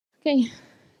Okay,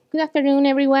 good afternoon,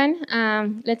 everyone.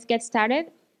 Let's get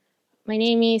started. My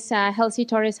name is Helsi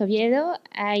Torres Oviedo.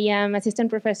 I am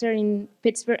assistant professor in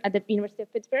Pittsburgh at the University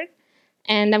of Pittsburgh,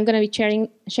 and I'm going to be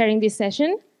sharing this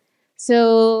session.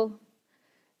 So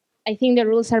I think the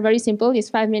rules are very simple. It's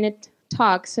 5-minute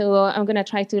talk, so I'm going to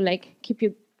try to keep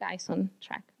you guys on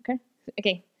track. Okay.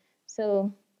 Okay.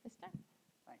 So let's start.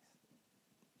 Thanks.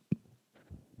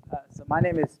 So my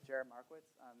name is Jared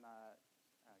Markowitz. I'm a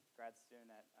grad student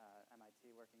at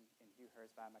MIT working in Hugh Herr's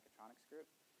biomechatronics group.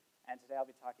 And today I'll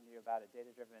be talking to you about a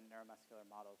data-driven neuromuscular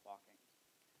model of walking.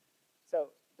 So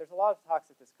there's a lot of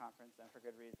talks at this conference, and for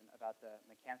good reason, about the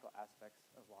mechanical aspects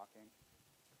of walking.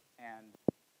 And,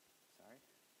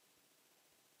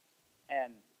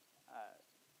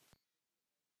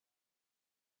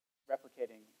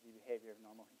 replicating the behavior of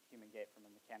normal human gait from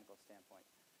a mechanical standpoint.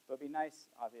 But it would be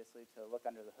nice, obviously, to look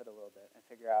under the hood a little bit and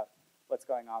figure out what's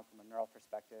going on from a neural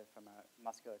perspective, from a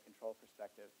muscular control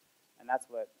perspective. And that's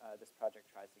what this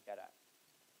project tries to get at.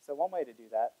 So one way to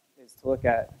do that is to look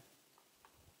at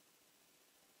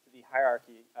the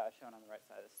hierarchy shown on the right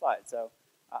side of the slide. So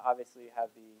obviously you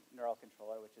have the neural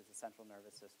controller, which is the central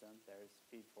nervous system. There's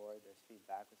feed forward, there's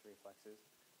feedback with reflexes.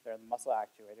 There are the muscle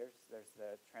actuators. There's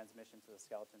the transmission to the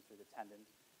skeleton through the tendon.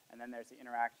 And then there's the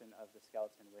interaction of the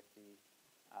skeleton with the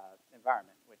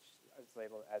environment, which is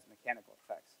labeled as mechanical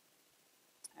effects.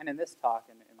 And in this talk,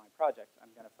 and in my project,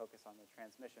 I'm going to focus on the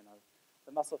transmission of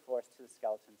the muscle force to the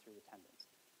skeleton through the tendons.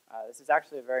 This is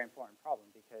actually a very important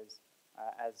problem because,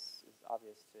 as is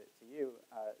obvious to you,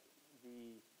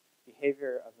 the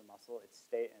behavior of the muscle, its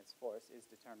state and its force, is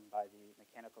determined by the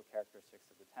mechanical characteristics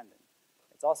of the tendon.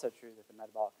 It's also true that the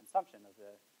metabolic consumption of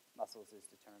the muscles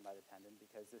is determined by the tendon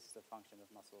because this is a function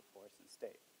of muscle force and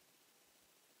state.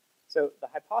 So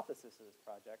the hypothesis of this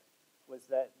project was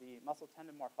that the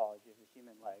muscle-tendon morphology of the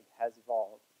human leg has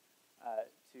evolved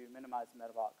to minimize the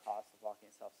metabolic costs of walking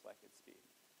at self-selected speed.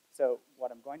 So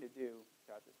what I'm going to do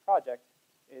throughout this project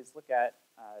is look at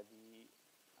the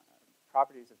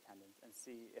properties of tendons and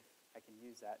see if I can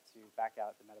use that to back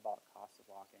out the metabolic costs of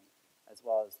walking as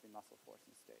well as the muscle force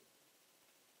and state.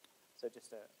 So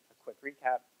just a quick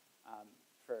recap.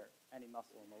 For any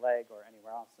muscle in the leg or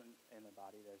anywhere else in the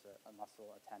body, there's a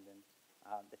muscle, a tendon.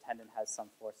 The tendon has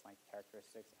some force length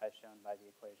characteristics as shown by the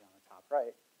equation on the top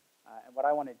right. And what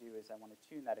I want to do is I want to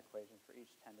tune that equation for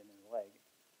each tendon in the leg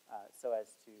so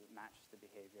as to match the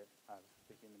behavior of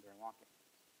the human during walking.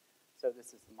 So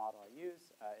this is the model I use.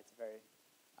 It's a very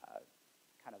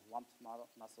kind of lumped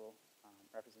muscle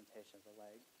representation of the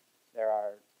leg. There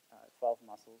are 12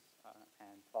 muscles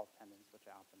and 12 tendons, which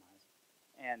I optimize.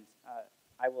 And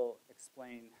I will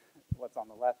explain what's on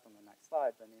the left on the next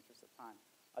slide, but in the interest of time,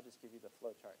 I'll just give you the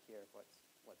flow chart here of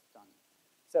what's done.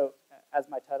 So as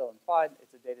my title implied,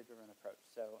 it's a data-driven approach.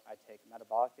 So I take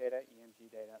metabolic data, EMG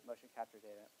data, motion capture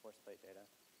data, force plate data,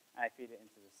 and I feed it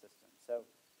into the system. So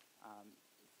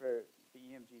for the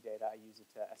EMG data, I use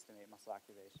it to estimate muscle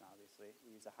activation, obviously.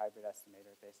 We use a hybrid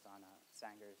estimator based on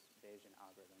Sanger's Bayesian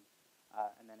algorithm,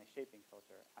 and then a shaping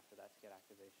filter after that to get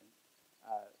activation.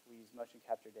 We use motion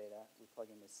capture data. We plug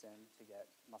in the sim to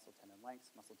get muscle tendon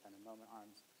lengths, muscle tendon moment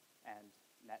arms, and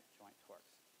net joint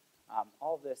torques.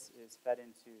 All of this is fed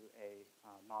into a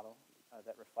model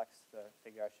that reflects the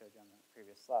figure I showed you on the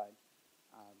previous slide,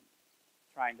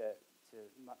 trying to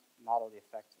model the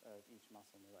effect of each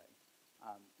muscle in the leg.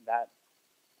 That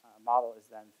model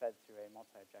is then fed through a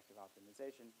multi-objective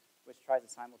optimization, which tries to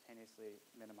simultaneously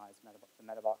minimize the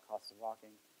metabolic costs of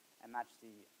walking and match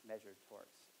the measured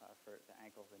torques for the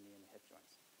ankle, the knee, and the hip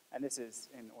joints. And this is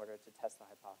in order to test the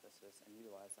hypothesis and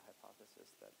utilize the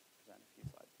hypothesis that I presented a few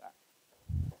slides back.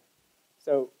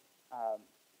 So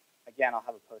again, I'll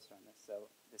have a poster on this, so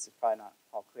this is probably not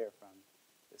all clear from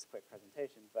this quick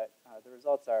presentation, but the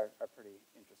results are pretty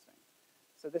interesting.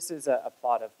 So this is a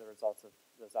plot of the results of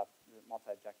the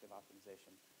multi-objective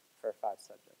optimization for 5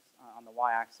 subjects. On the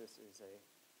y-axis is a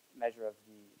measure of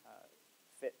the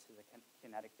fit to the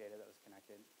kinetic data that was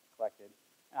collected,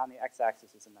 and on the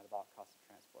x-axis is the metabolic cost of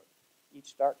transport.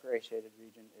 Each dark gray shaded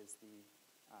region is the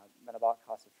metabolic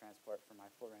cost of transport for my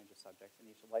full range of subjects, and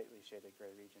each lightly shaded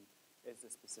gray region is the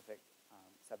specific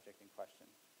subject in question.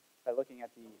 By looking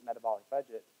at the metabolic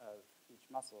budget of each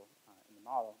muscle in the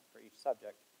model for each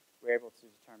subject, we're able to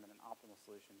determine an optimal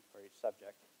solution for each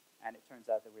subject, and it turns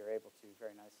out that we were able to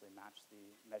very nicely match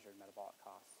the measured metabolic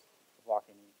costs of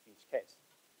walking in each case.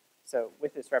 So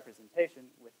with this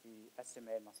representation, with the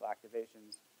estimated muscle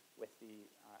activations, with the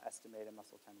estimated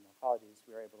muscle tendon morphologies,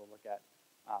 we were able to look at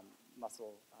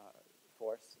muscle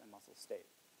force and muscle state.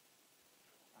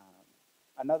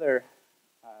 Another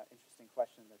interesting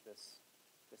question that this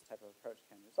type of approach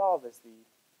can resolve is the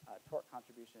torque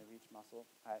contribution of each muscle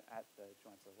at the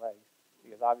joints of legs,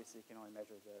 because obviously you can only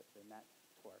measure the net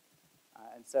torque.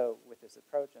 And so with this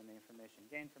approach and the information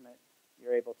gained from it,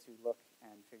 you're able to look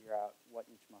and figure out what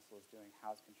each muscle is doing,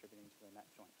 how it's contributing to the net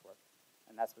joint torque.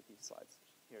 And that's what these slides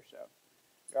here show.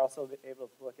 You're also able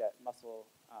to look at muscle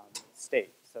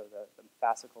state, so the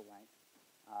fascicle length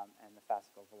and the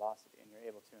fascicle velocity, and you're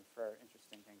able to infer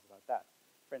interesting things about that.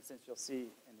 For instance, you'll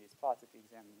see in these plots, if you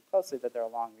examine them closely, that there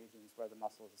are long regions where the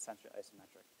muscle is essentially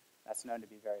isometric. That's known to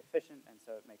be very efficient, and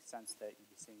so it makes sense that you'd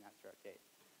be seeing that throughout gait.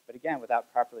 But again, without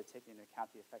properly taking into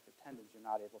account the effect of tendons, you're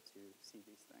not able to see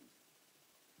these things.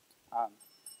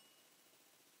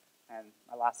 And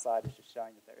my last slide is just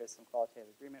showing that there is some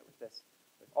qualitative agreement with this,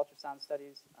 with ultrasound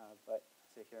studies, but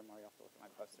to hear more, you'll have to look at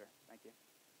my poster. Thank you.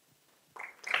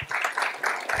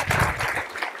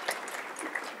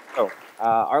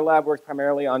 Our lab works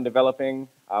primarily on developing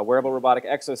wearable robotic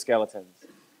exoskeletons.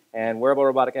 And wearable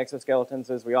robotic exoskeletons,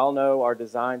 as we all know, are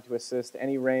designed to assist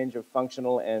any range of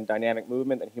functional and dynamic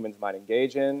movement that humans might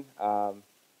engage in,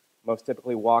 most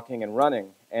typically walking and running.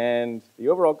 And the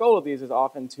overall goal of these is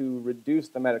often to reduce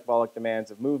the metabolic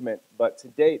demands of movement, but to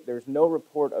date, there's no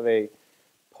report of a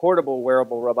portable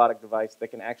wearable robotic device that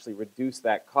can actually reduce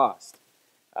that cost.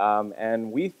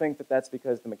 And we think that that's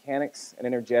because the mechanics and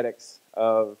energetics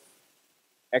of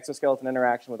exoskeleton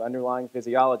interaction with underlying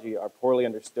physiology are poorly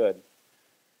understood.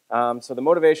 So the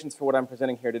motivations for what I'm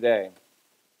presenting here today.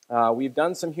 We've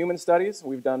done some human studies,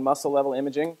 we've done muscle level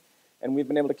imaging, and we've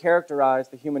been able to characterize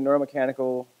the human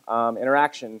neuromechanical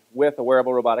interaction with a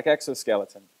wearable robotic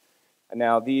exoskeleton. And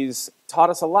now these taught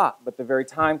us a lot, but they're very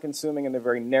time consuming and they're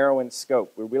very narrow in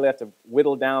scope. We really have to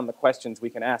whittle down the questions we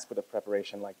can ask with a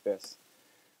preparation like this.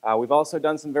 We've also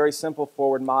done some very simple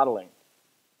forward modeling.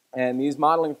 And these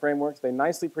modeling frameworks, they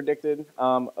nicely predicted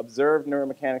observed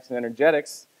neuromechanics and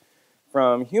energetics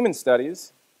from human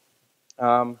studies,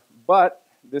 but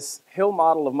this Hill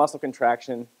model of muscle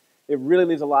contraction, it really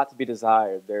leaves a lot to be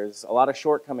desired. There's a lot of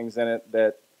shortcomings in it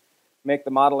that make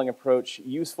the modeling approach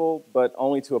useful, but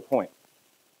only to a point.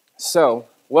 So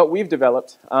what we've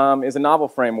developed is a novel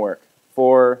framework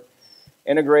for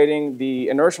integrating the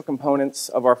inertial components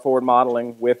of our forward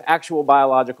modeling with actual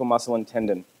biological muscle and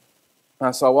tendon.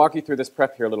 So I'll walk you through this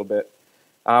prep here a little bit.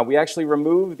 We actually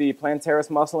remove the plantaris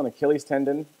muscle and Achilles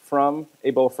tendon from a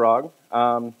bullfrog.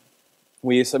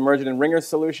 We submerge it in Ringer's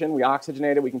solution, we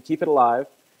oxygenate it, we can keep it alive.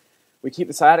 We keep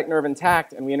the sciatic nerve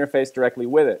intact and we interface directly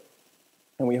with it.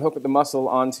 And we hook the muscle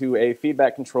onto a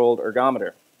feedback-controlled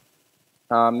ergometer.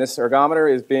 This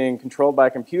ergometer is being controlled by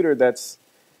a computer that's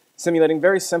simulating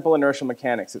very simple inertial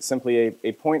mechanics. It's simply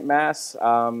a point mass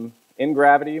in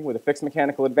gravity with a fixed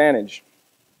mechanical advantage.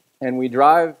 And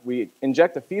we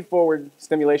inject a feed-forward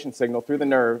stimulation signal through the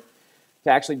nerve to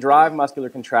actually drive muscular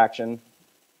contraction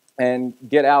and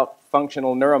get out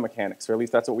functional neuromechanics, or at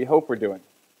least that's what we hope we're doing.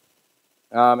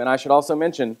 And I should also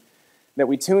mention that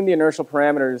we tune the inertial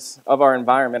parameters of our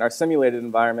environment, our simulated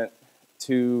environment,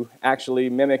 to actually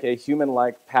mimic a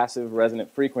human-like passive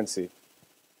resonant frequency.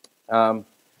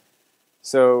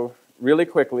 So really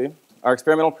quickly, our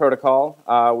experimental protocol,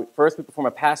 first we perform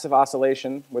a passive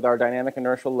oscillation with our dynamic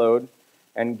inertial load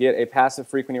and get a passive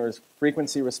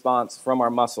frequency response from our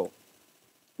muscle.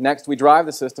 Next, we drive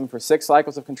the system for 6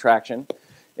 cycles of contraction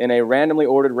in a randomly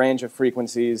ordered range of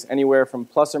frequencies, anywhere from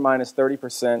plus or minus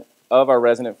 30% of our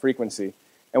resonant frequency.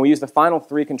 And we use the final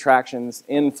 3 contractions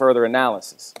in further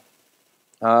analysis.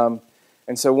 And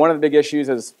so one of the big issues,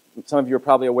 as some of you are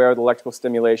probably aware of the electrical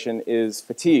stimulation, is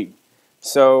fatigue.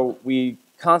 So we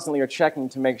constantly are checking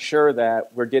to make sure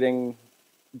that we're getting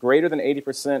greater than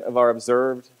 80% of our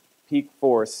observed peak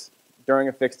force during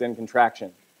a fixed-end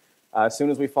contraction. As soon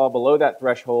as we fall below that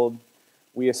threshold,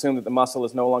 we assume that the muscle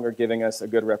is no longer giving us a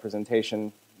good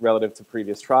representation relative to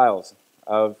previous trials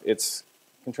of its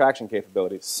contraction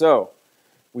capabilities. So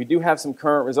we do have some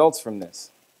current results from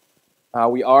this.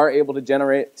 We are able to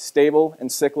generate stable and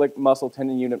cyclic muscle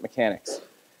tendon unit mechanics.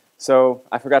 So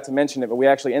I forgot to mention it, but we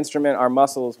actually instrument our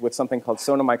muscles with something called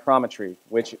sonomicrometry,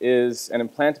 which is an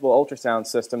implantable ultrasound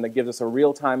system that gives us a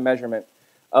real-time measurement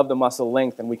of the muscle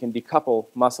length, and we can decouple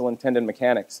muscle and tendon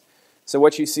mechanics. So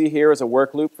what you see here is a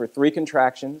work loop for 3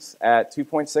 contractions at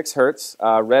 2.6 hertz.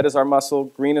 Red is our muscle,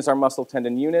 green is our muscle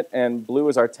tendon unit, and blue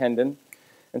is our tendon.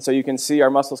 And so you can see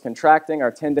our muscles contracting,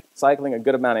 our tendon cycling a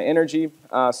good amount of energy.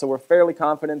 So we're fairly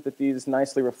confident that these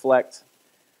nicely reflect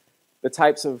the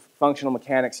types of functional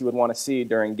mechanics you would want to see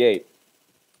during gait.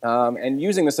 And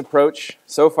using this approach,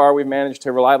 so far we've managed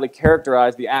to reliably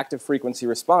characterize the active frequency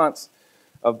response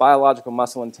of biological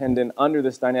muscle and tendon under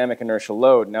this dynamic inertial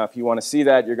load. Now, if you want to see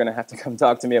that, you're going to have to come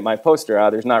talk to me at my poster.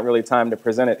 There's not really time to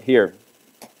present it here.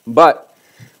 But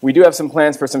we do have some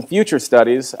plans for some future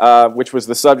studies, which was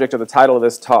the subject of the title of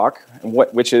this talk,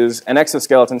 which is an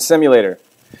exoskeleton simulator.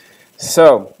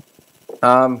 So,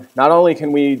 not only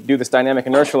can we do this dynamic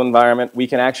inertial environment, we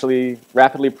can actually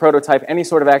rapidly prototype any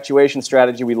sort of actuation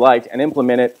strategy we like and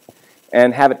implement it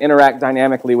and have it interact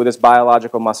dynamically with this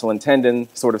biological muscle and tendon,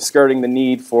 sort of skirting the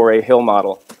need for a hill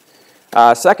model.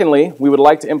 Secondly, we would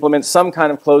like to implement some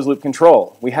kind of closed-loop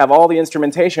control. We have all the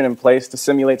instrumentation in place to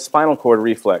simulate spinal cord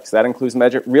reflex. That includes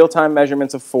real-time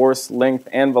measurements of force, length,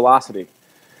 and velocity.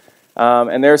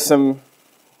 And there's some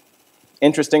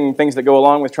interesting things that go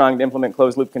along with trying to implement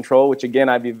closed-loop control, which, again,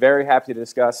 I'd be very happy to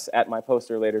discuss at my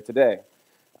poster later today.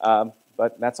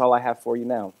 But that's all I have for you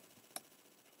now.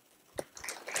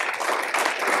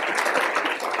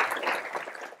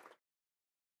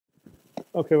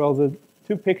 Okay, well, the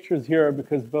two pictures here are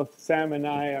because both Sam and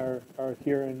I are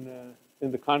here in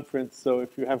the conference, so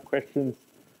if you have questions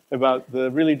about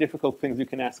the really difficult things, you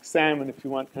can ask Sam, and if you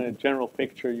want kind of general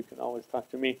picture, you can always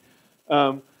talk to me.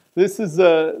 This is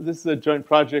a joint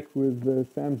project with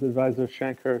Sam's advisor,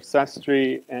 Shankar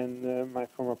Sastry, and my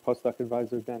former postdoc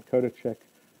advisor, Dan Kodacek,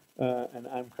 and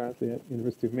I'm currently at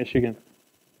University of Michigan.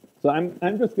 So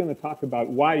I'm just going to talk about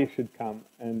why you should come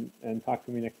and talk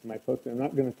to me next to my poster. I'm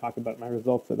not going to talk about my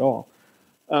results at all.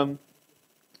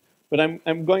 But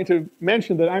I'm going to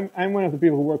mention that I'm one of the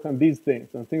people who work on these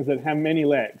things, on things that have many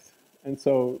legs. And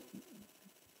so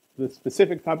the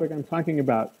specific topic I'm talking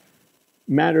about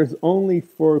matters only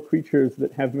for creatures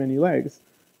that have many legs.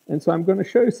 And so I'm going to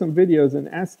show you some videos and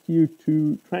ask you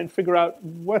to try and figure out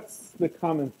what's the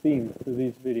common theme for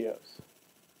these videos.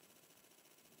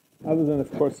 Other than,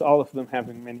 of course, all of them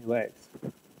having many legs.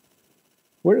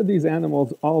 What are these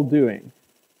animals all doing?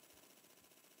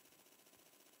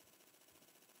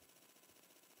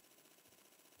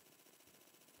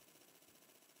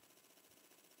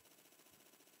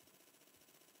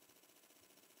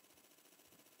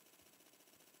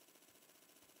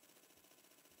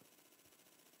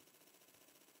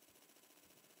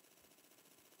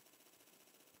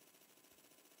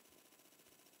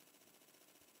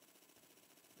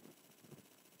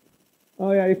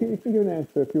 Oh yeah, you can give an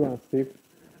answer if you want, Steve.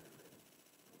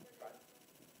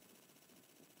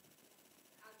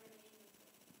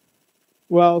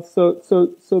 Well, so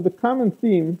the common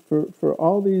theme for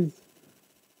all these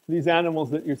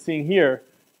animals that you're seeing here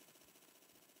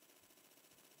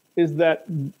is that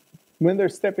when they're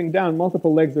stepping down,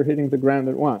 multiple legs are hitting the ground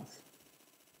at once.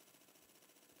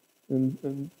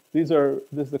 And this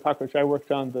is the cockroach I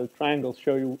worked on. The triangles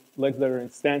show you legs that are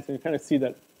in stance, and you kind of see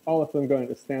that all of them go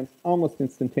into stance almost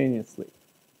instantaneously.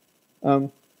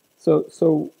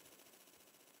 So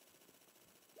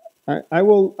I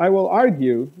will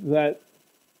argue that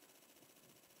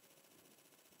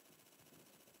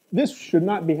this should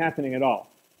not be happening at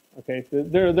all. Okay,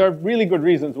 there are really good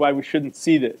reasons why we shouldn't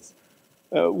see this.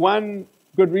 One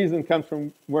good reason comes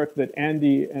from work that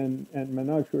Andy and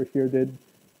Manoj, who are here, did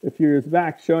a few years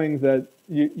back, showing that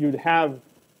you'd have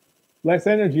less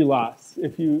energy loss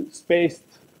if you spaced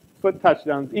foot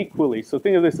touchdowns equally. So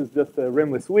think of this as just a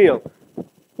rimless wheel.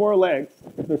 4 legs,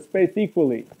 if they're spaced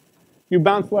equally, you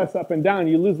bounce less up and down,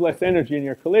 you lose less energy in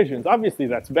your collisions. Obviously,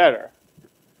 that's better.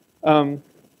 And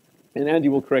Andy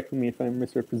will correct me if I'm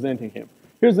misrepresenting him.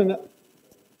 Here's another.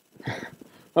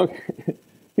 Okay.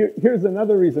 Here's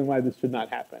another reason why this should not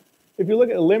happen. If you look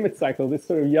at a limit cycle, this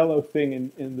sort of yellow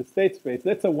thing in the state space,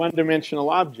 that's a one-dimensional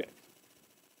object.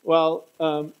 Well,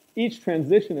 each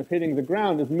transition of hitting the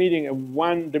ground is meeting a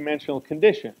one-dimensional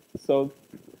condition. So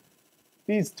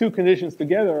these two conditions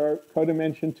together are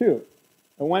codimension 2.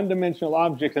 A one-dimensional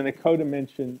object and a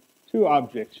codimension 2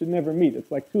 object should never meet. It's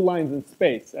like 2 lines in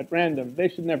space at random. They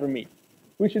should never meet.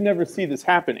 We should never see this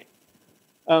happening.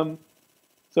 So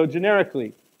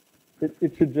generically,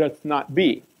 it should just not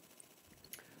be.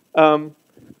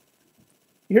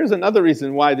 Here's another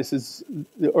reason why this is,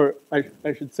 or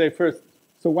I should say first,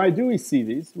 so why do we see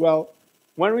these? Well,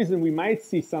 one reason we might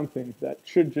see something that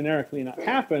should generically not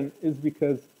happen is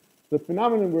because the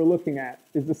phenomenon we're looking at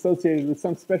is associated with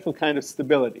some special kind of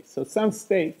stability. So some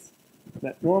states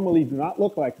that normally do not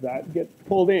look like that get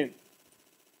pulled in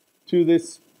to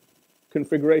this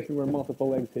configuration where multiple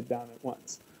legs hit down at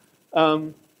once.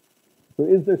 So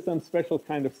is there some special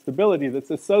kind of stability that's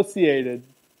associated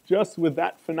just with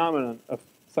that phenomenon of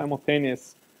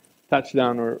simultaneous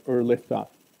touchdown or liftoff?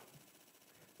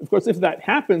 Of course, if that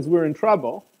happens, we're in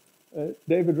trouble.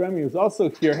 David Remy, who's also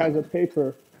here, has a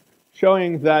paper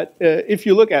showing that if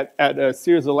you look at a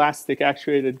series elastic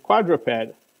actuated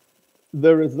quadruped,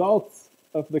 the results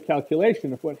of the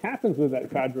calculation of what happens with that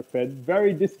quadruped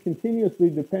vary discontinuously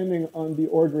depending on the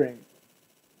ordering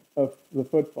of the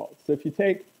footfalls. So if you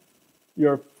take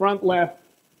your front left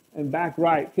and back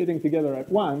right hitting together at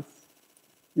once,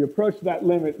 you approach that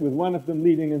limit with one of them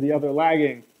leading and the other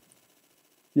lagging.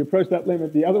 You approach that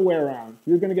limit the other way around,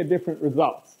 you're going to get different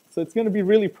results. So it's going to be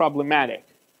really problematic.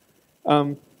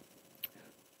 And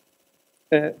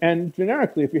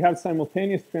generically, if you have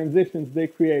simultaneous transitions, they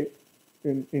create,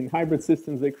 in hybrid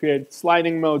systems, they create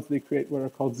sliding modes, they create what are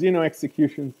called Zeno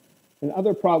executions, and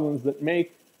other problems that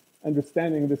make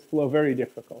understanding this flow very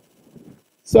difficult.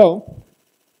 So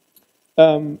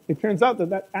it turns out that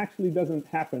that actually doesn't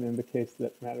happen in the case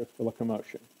that matters for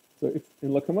locomotion. So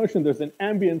in locomotion, there's an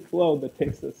ambient flow that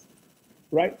takes us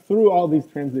right through all these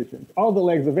transitions. All the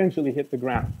legs eventually hit the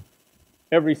ground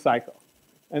every cycle.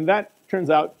 And that turns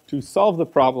out to solve the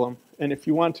problem. And if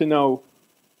you want to know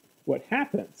what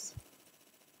happens,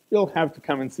 you'll have to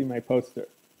come and see my poster.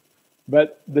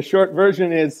 But the short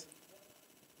version is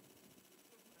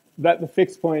that the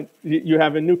fixed point, you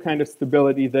have a new kind of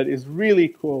stability that is really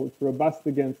cool. It's robust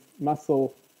against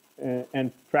muscle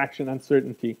and traction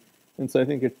uncertainty. And so I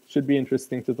think it should be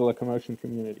interesting to the locomotion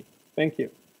community. Thank you.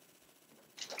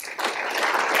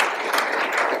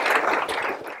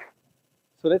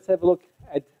 So let's have a look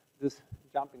at this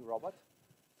jumping robot.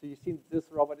 So you see this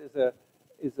robot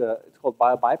it's called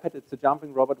bio-biped. It's a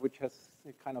jumping robot which has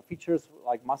kind of features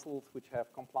like muscles which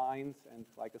have compliance and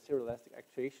like a serial-elastic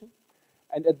actuation.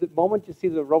 And at the moment you see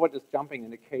the robot is jumping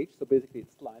in a cage, so basically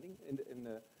it's sliding,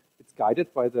 it's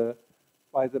guided by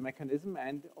the mechanism.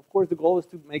 And of course the goal is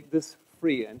to make this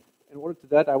free. And in order to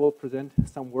that I will present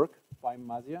some work by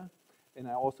Maziar. And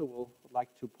I also would like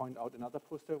to point out another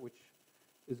poster which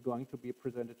is going to be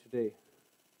presented today.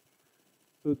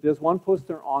 So there's one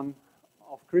poster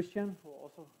of Christian, who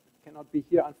also cannot be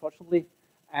here, unfortunately,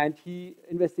 and he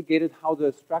investigated how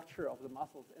the structure of the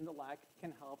muscles in the leg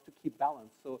can help to keep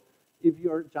balance. So if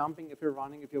you're jumping, if you're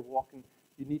running, if you're walking,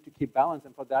 you need to keep balance,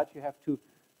 and for that you have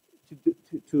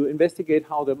to investigate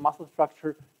how the muscle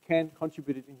structure can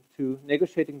contribute to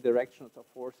negotiating directions of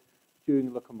force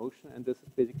during locomotion, and this is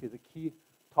basically the key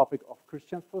topic of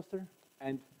Christian's poster.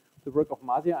 And the work of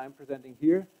Maziar I'm presenting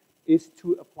here is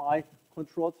to apply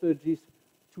control strategies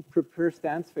to prepare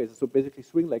stance phases, so basically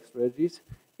swing leg strategies,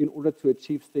 in order to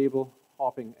achieve stable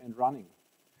hopping and running.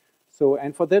 So,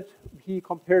 and for that, he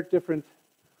compared different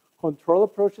control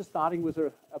approaches, starting with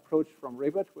an approach from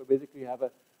Rebert, where basically you have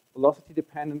a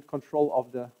velocity-dependent control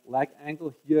of the leg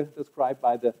angle, here described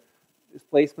by the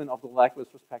displacement of the leg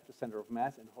with respect to center of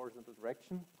mass in horizontal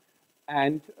direction.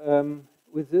 And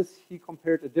with this, he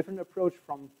compared a different approach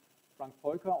from Frank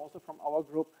Peuker, also from our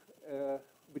group,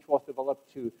 which was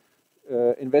developed to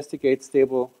investigate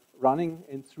stable running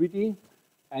in 3D.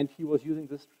 And he was using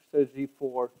this strategy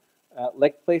for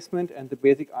leg placement. And the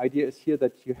basic idea is here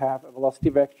that you have a velocity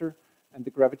vector and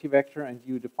the gravity vector, and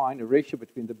you define a ratio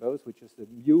between the both, which is the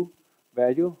mu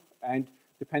value. And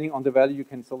depending on the value, you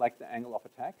can select the angle of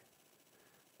attack.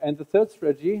 And the third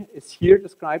strategy is here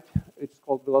described. It's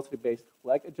called velocity-based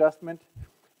leg adjustment.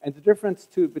 And the difference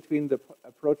between the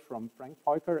approach from Frank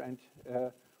Peuker and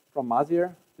from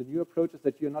Maziar, the new approach, is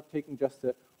that you're not taking just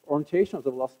the orientation of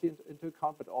the velocity into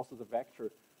account, but also the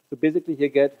vector. So basically you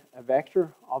get a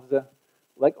vector of the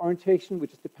leg orientation,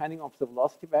 which is depending on the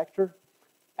velocity vector,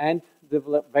 and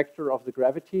the vector of the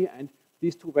gravity. And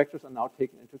these two vectors are now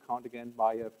taken into account again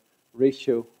by a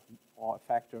ratio or a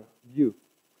factor view.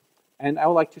 And I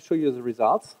would like to show you the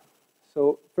results.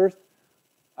 So first,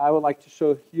 I would like to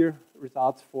show here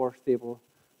results for stable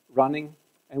running.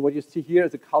 And what you see here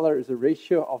as a color is a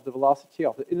ratio of the velocity,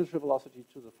 of the initial velocity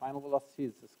to the final velocity.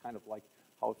 This is kind of like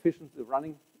how efficient the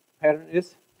running pattern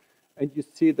is. And you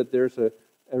see that there's a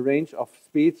range of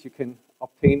speeds you can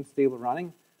obtain stable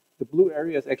running. The blue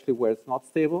area is actually where it's not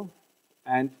stable.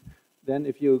 And then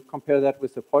if you compare that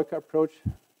with the Peuker approach,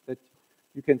 that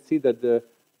you can see that the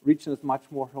region is much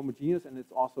more homogeneous, and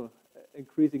it's also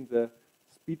increasing the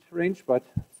speed range, but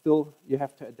still you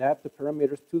have to adapt the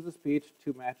parameters to the speed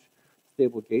to match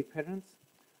stable gait patterns.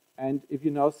 And if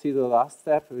you now see the last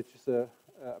step, which is an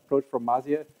approach from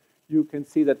Maziar, you can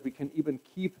see that we can even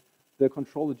keep the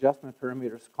control adjustment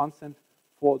parameters constant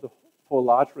for a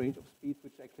large range of speeds,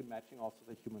 which is actually matching also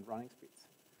the human running speeds.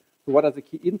 So what are the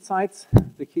key insights?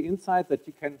 The key insight that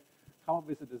you can come up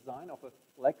with a design of a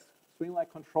swing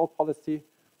leg control policy,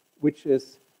 which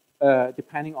is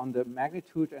depending on the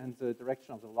magnitude and the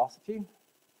direction of the velocity.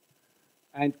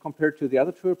 And compared to the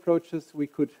other two approaches, we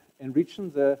could enrich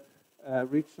the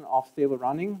region of stable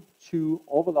running to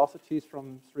all velocities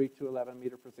from 3 to 11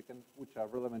 meters per second, which are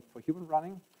relevant for human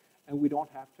running. And we don't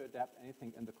have to adapt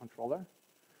anything in the controller.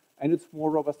 And it's more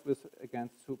robust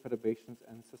against two perturbations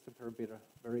and system parameter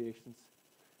variations.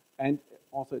 And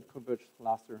also it converges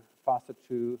faster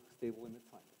to stable limit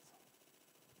cycles.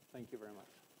 Thank you very much.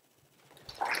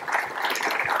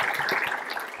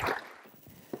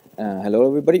 Hello,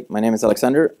 everybody. My name is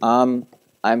Alexander. I'm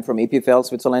from EPFL,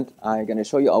 Switzerland. I'm going to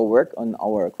show you our work on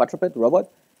our quadruped robot,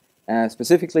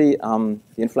 specifically the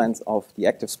influence of the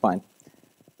active spine.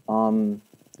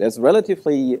 There's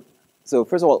relatively, so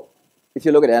first of all, if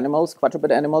you look at animals,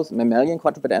 quadruped animals, mammalian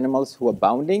quadruped animals who are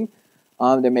bounding,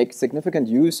 they make significant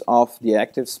use of the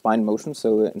active spine motion.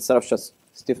 So instead of just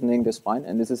stiffening the spine,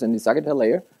 and this is in the sagittal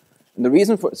layer. And the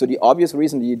reason for, so the obvious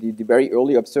reason, the very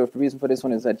early observed reason for this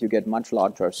one is that you get much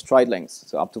larger stride lengths.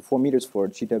 So up to 4 meters for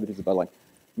a cheetah, which is about like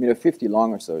 1.50 meter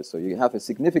long or so. So you have a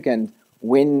significant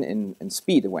win in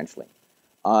speed eventually.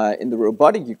 In the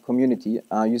robotic community,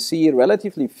 you see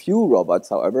relatively few robots,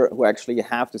 however, who actually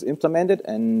have this implemented,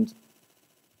 and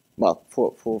well,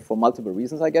 for multiple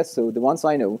reasons, I guess. So the ones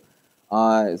I know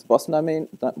is Boston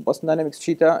Dynamics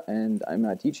cheetah and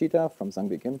MIT cheetah from Sang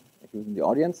Kim, if he was in the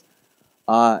audience.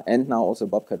 And now also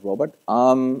Bobcat robot.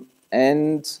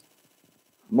 And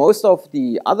most of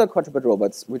the other quadruped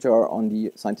robots, which are on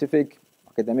the scientific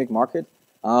academic market,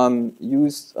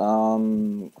 use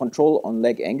control on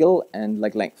leg angle and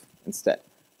leg length instead.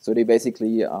 So they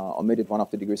basically omitted one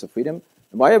of the degrees of freedom.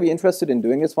 And why are we interested in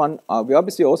doing this one? We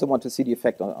obviously also want to see the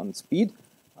effect on speed,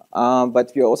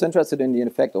 but we are also interested in the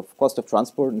effect of cost of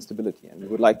transport and stability. And we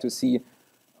would like to see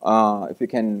if you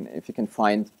can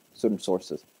find certain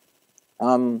sources.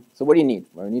 So what do you need?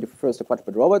 Well, you need first a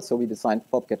quadruped robot. So we designed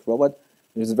Bobcat robot,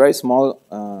 which is a very small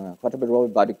quadruped robot,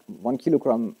 about 1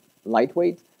 kilogram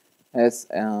lightweight, has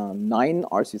 9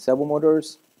 RC servo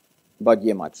motors, about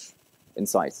year much in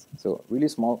size. So really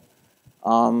small.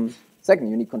 Second,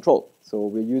 you need control. So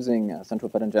we're using central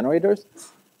pattern generators.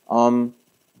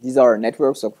 These are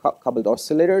networks of coupled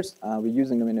oscillators. We're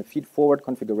using them in a feed-forward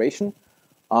configuration.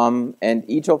 And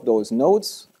each of those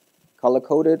nodes,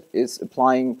 color-coded, is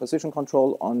applying position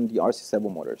control on the RC servo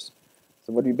motors.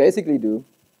 So what we basically do,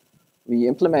 we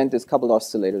implement these coupled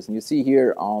oscillators. And you see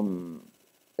here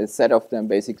a set of them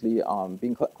basically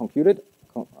being computed.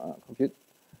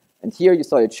 And here you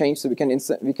saw a change. So we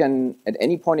can at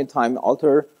any point in time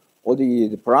alter all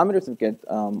the parameters and get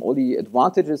all the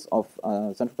advantages of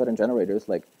central pattern generators,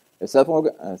 like they're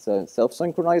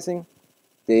self-synchronizing,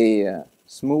 they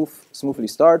smoothly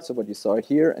start, so what you saw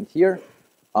here and here.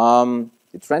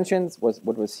 The transients,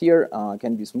 what was here,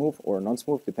 can be smooth or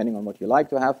non-smooth, depending on what you like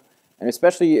to have. And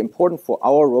especially important for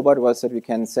our robot was that we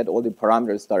can set all the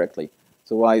parameters directly.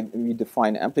 So we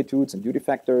define amplitudes and duty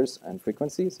factors and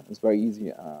frequencies. It's very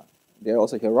easy. They're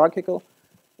also hierarchical,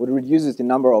 what reduces the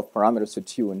number of parameters to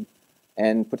tune.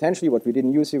 And potentially what we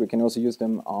didn't use here, we can also use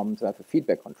them to have a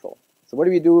feedback control. So what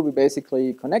do? We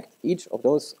basically connect each of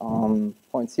those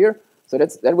points here. So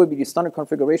that would be the standard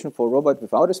configuration for a robot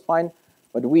without a spine.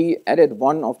 But we added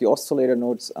one of the oscillator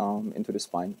nodes into the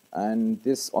spine. And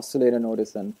this oscillator node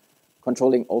is then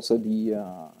controlling also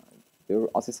the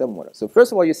RC7 motor. So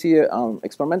first of all, you see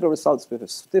experimental results with a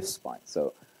stiff spine.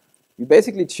 So we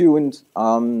basically tuned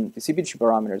the CPG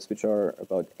parameters, which are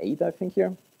about 8, I think,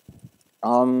 here.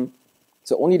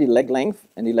 So only the leg length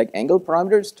and the leg angle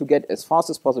parameters to get as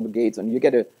fast as possible gaits. And you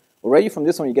get already from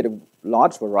this one, you get a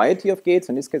large variety of gaits,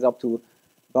 in this case up to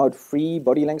about 3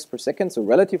 body lengths per second, so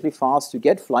relatively fast. You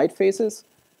get flight phases.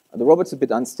 The robot's a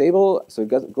bit unstable, so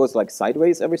it goes like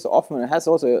sideways every so often. It has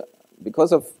also,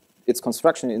 because of its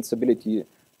construction and instability,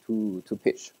 to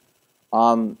pitch.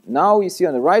 Now you see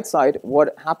on the right side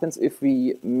what happens if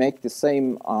we make the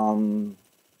same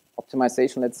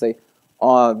optimization, let's say,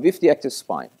 with the active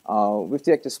spine. With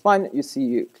the active spine, you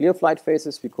see clear flight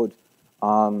phases. We could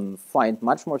find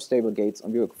much more stable gaits,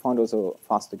 and we found also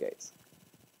faster gaits.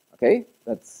 Okay,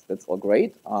 that's all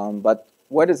great, but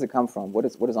where does it come from? What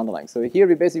is underlying? So here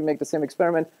we basically make the same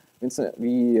experiment.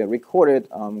 We recorded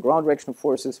ground directional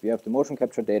forces. We have the motion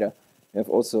capture data. We have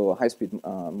also high-speed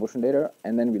motion data,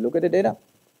 and then we look at the data.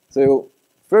 So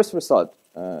first result,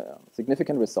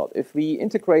 significant result. If we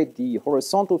integrate the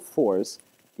horizontal force,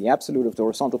 the absolute of the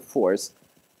horizontal force,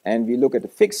 and we look at the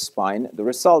fixed spine, the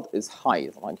result is high.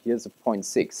 Like here's a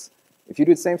 0.6. If you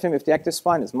do the same thing with the active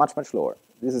spine, it's much, much lower.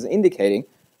 This is indicating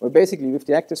where basically with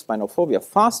the active spine, although we are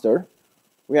faster,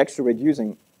 we're actually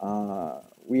reducing.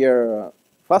 We are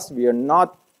faster. We are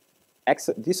not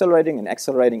decelerating and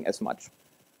accelerating as much.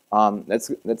 That's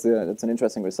an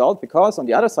interesting result, because on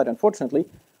the other side, unfortunately,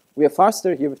 we are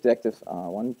faster here with the active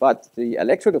one, but the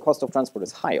electrical cost of transport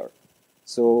is higher.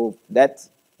 So that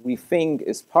we think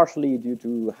is partially due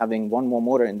to having one more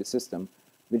motor in the system,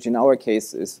 which in our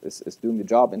case is doing the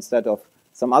job, instead of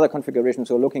some other configurations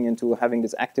we're looking into having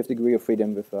this active degree of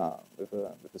freedom with a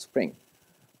spring.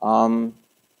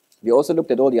 We also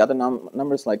looked at all the other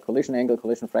numbers like collision angle,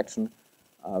 collision fraction,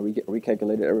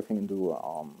 recalculated everything into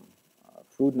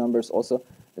fruit numbers also.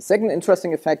 The second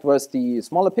interesting effect was the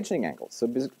smaller pitching angle. So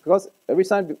because every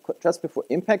time just before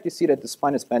impact, you see that the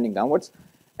spine is bending downwards.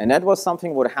 And that was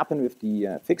something what happened with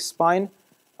the fixed spine.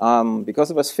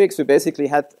 Because it was fixed, we basically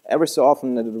had every so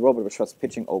often the robot was just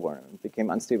pitching over and became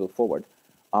unstable forward.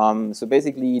 So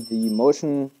basically, the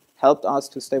motion helped us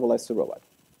to stabilize the robot.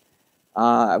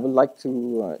 I would like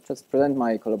to just present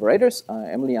my collaborators,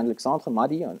 Emily and Alexandre,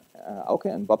 Madi, and Auke,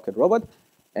 and Bobcat Robot.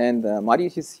 And Madi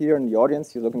is here in the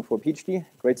audience. He's looking for a PhD.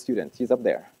 Great student. He's up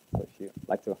there. So if you'd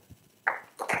like to.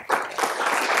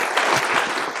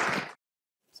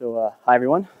 So hi,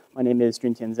 everyone. My name is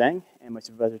Jun-tian Zhang, and my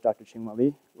supervisor is Dr. Qinghua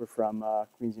Li. We're from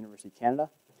Queen's University, Canada.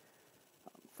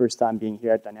 First time being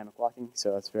here at Dynamic Walking,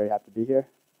 so it's very happy to be here.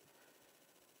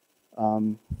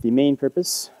 The main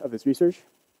purpose of this research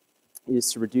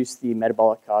is to reduce the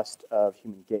metabolic cost of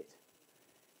human gait.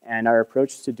 And our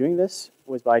approach to doing this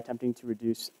was by attempting to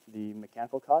reduce the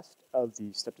mechanical cost of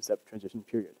the step-to-step transition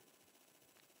period.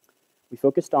 We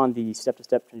focused on the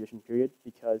step-to-step transition period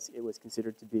because it was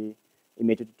considered to be a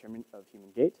major determinant of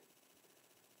human gait.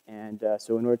 And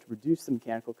so in order to reduce the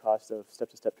mechanical cost of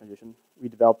step-to-step transition, we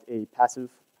developed a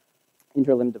passive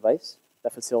inter-limb device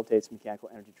that facilitates mechanical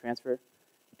energy transfer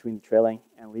between the trailing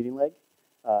and leading leg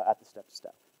at the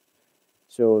step-to-step.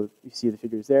 So you see the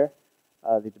figures there.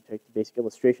 They depict the basic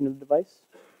illustration of the device,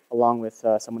 along with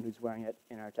someone who's wearing it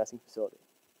in our testing facility.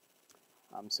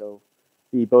 So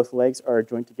both legs are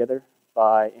joined together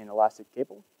by an elastic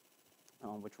cable,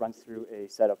 which runs through a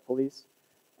set of pulleys,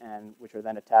 and which are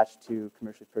then attached to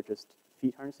commercially purchased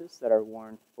feet harnesses that are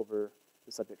worn over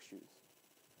the subject's shoes.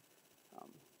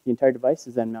 The entire device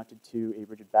is then mounted to a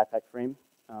rigid backpack frame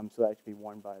so that it can be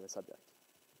worn by the subject.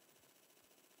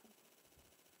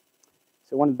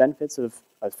 So one of the benefits of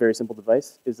a very simple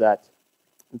device is that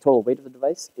the total weight of the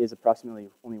device is approximately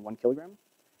only 1 kilogram,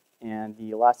 and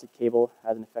the elastic cable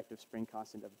has an effective spring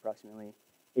constant of approximately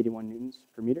 81 newtons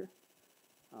per meter.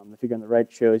 The figure on the right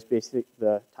shows basically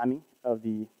the timing of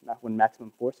when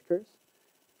maximum force occurs,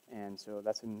 and so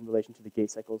that's in relation to the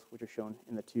gait cycles, which are shown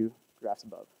in the two graphs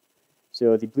above.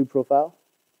 So the blue profile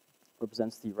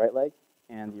represents the right leg,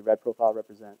 and the red profile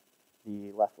represents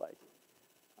the left leg.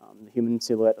 The human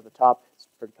silhouette at the top is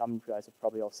pretty common. You guys have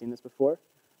probably all seen this before,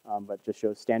 but just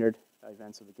shows standard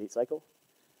events of the gait cycle,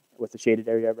 with the shaded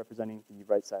area representing the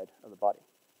right side of the body.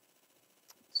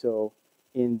 So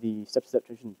in the step-to-step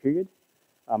transition period,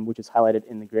 which is highlighted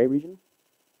in the gray region,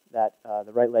 that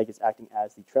the right leg is acting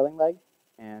as the trailing leg,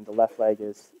 and the left leg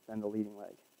is then the leading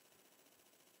leg.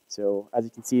 So as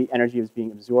you can see, energy is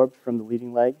being absorbed from the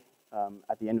leading leg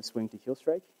at the end of swing to heel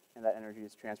strike, and that energy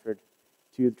is transferred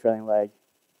to the trailing leg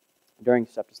during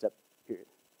step-to-step period.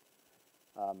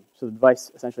 So the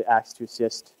device essentially acts to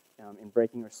assist in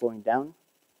braking or slowing down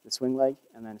the swing leg,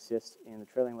 and then assist in the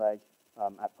trailing leg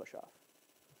at push-off.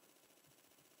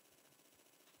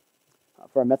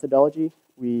 For our methodology,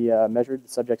 we measured the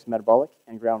subject's metabolic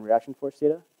and ground reaction force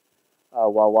data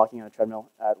while walking on a treadmill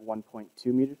at 1.2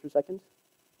 meters per second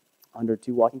under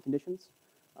two walking conditions.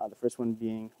 The first one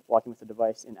being walking with the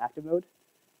device in active mode,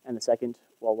 and the second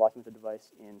while walking with the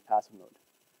device in passive mode.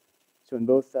 So in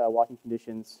both walking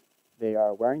conditions, they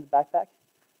are wearing the backpack,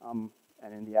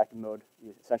 and in the active mode,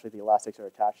 essentially the elastics are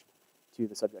attached to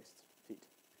the subject's feet.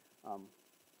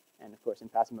 And of course, in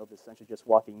passive mode, it's essentially just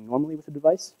walking normally with the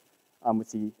device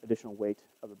with the additional weight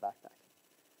of the backpack.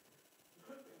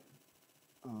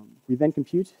 We then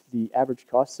compute the average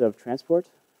costs of transport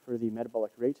for the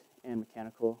metabolic rate and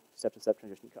mechanical step-to-step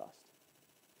transition cost.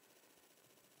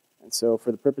 And so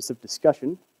for the purpose of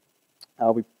discussion,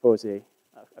 we propose a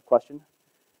question.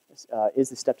 Is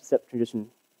the step-to-step transition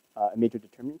a major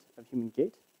determinant of human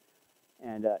gait?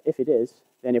 And if it is,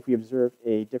 then if we observe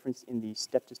a difference in the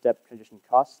step-to-step transition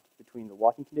cost between the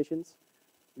walking conditions,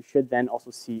 we should then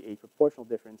also see a proportional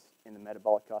difference in the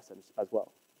metabolic cost as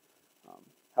well.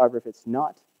 However, if it's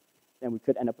not, then we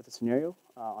could end up with a scenario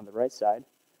on the right side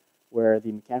where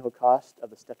the mechanical cost of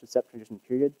the step-to-step transition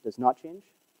period does not change,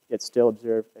 yet still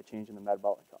observe a change in the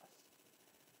metabolic cost.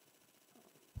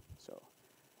 So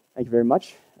thank you very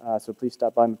much. So please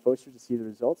stop by my poster to see the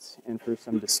results and for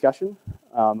some discussion.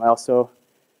 I also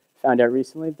found out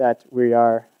recently that we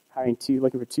are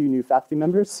looking for 2 new faculty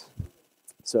members.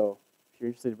 So if you're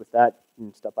interested with that, you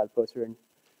can stop by the poster and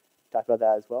talk about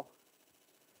that as well.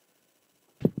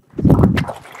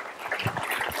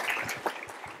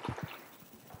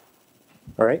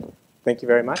 All right, thank you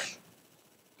very much.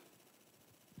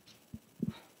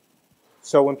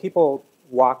 So when people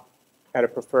walk at a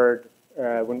preferred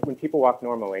when people walk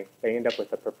normally, they end up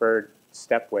with a preferred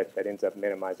step width that ends up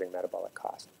minimizing metabolic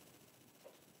cost.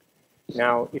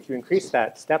 Now, if you increase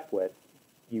that step width,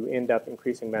 you end up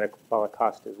increasing metabolic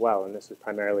cost as well, and this is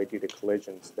primarily due to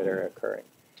collisions that are occurring.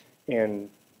 And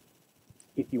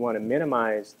if you want to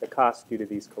minimize the cost due to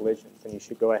these collisions, then you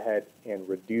should go ahead and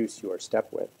reduce your step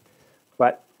width.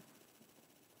 But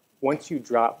once you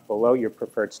drop below your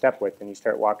preferred step width and you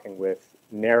start walking with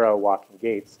narrow walking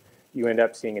gaits, you end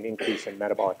up seeing an increase in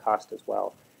metabolic cost as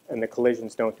well. And the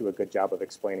collisions don't do a good job of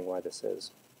explaining why this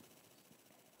is.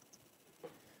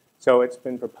 So it's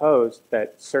been proposed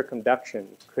that circumduction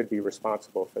could be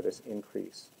responsible for this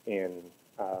increase in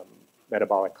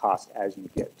metabolic cost as you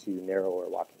get to narrower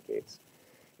walking gaits.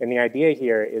 And the idea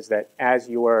here is that as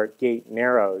your gait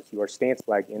narrows, your stance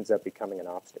leg ends up becoming an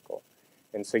obstacle.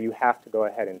 And so you have to go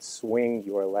ahead and swing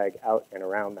your leg out and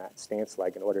around that stance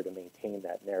leg in order to maintain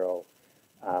that narrow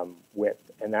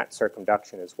width. And that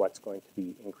circumduction is what's going to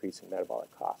be increasing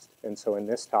metabolic cost. And so in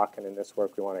this talk and in this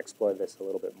work, we want to explore this a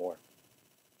little bit more.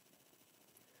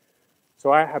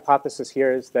 So our hypothesis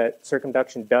here is that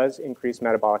circumduction does increase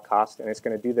metabolic cost, and it's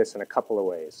going to do this in a couple of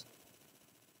ways.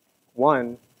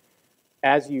 One,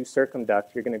 as you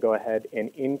circumduct, you're going to go ahead and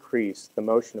increase the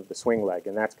motion of the swing leg,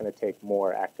 and that's going to take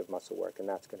more active muscle work, and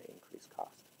that's going to increase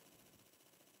cost.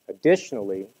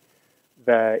 Additionally,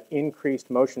 the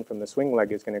increased motion from the swing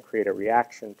leg is going to create a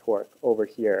reaction torque over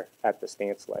here at the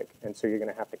stance leg, and so you're going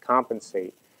to have to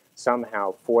compensate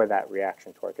somehow for that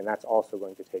reaction torque, and that's also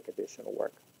going to take additional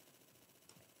work.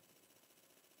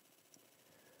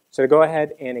 So to go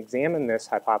ahead and examine this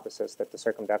hypothesis that the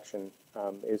circumduction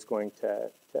is going to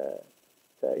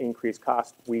increase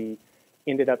cost, we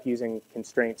ended up using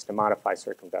constraints to modify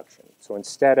circumduction. So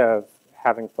instead of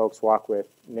having folks walk with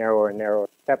narrower and narrower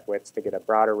step widths to get a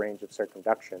broader range of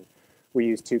circumduction, we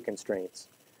used two constraints.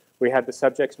 We had the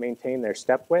subjects maintain their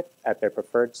step width at their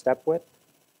preferred step width,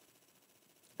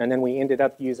 and then we ended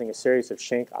up using a series of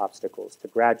shank obstacles to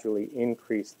gradually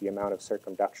increase the amount of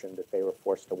circumduction that they were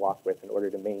forced to walk with in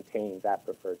order to maintain that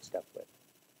preferred step width.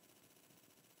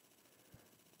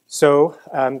 So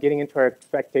getting into our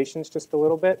expectations just a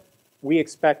little bit, we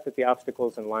expect that the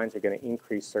obstacles and lines are going to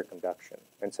increase circumduction.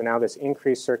 And so now this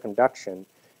increased circumduction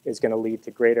is going to lead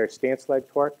to greater stance leg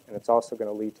torque, and it's also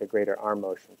going to lead to greater arm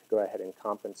motion to go ahead and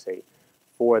compensate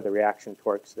for the reaction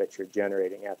torques that you're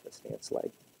generating at the stance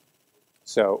leg.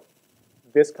 So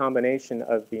this combination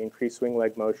of the increased swing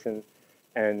leg motion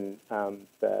and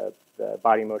the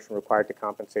body motion required to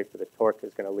compensate for the torque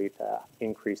is going to lead to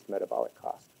increased metabolic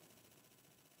cost.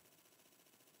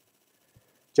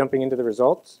 Jumping into the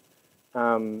results,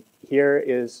 here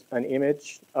is an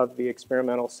image of the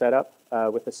experimental setup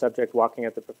with the subject walking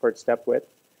at the preferred step width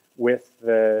with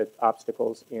the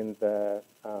obstacles in the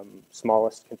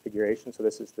smallest configuration. So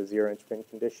this is the 0-inch pin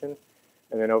condition.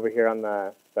 And then over here on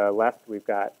the left, we've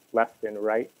got left and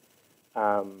right.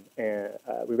 And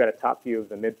we've got a top view of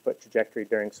the midfoot trajectory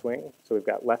during swing. So we've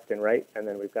got left and right, and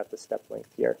then we've got the step length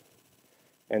here.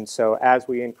 And so as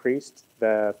we increased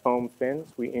the foam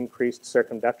fins, we increased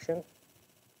circumduction.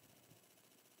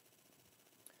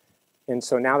 And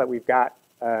so now that we've got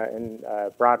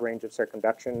a broad range of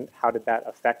circumduction, how did that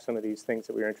affect some of these things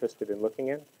that we were interested in looking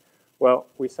in? Well,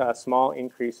 we saw a small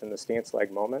increase in the stance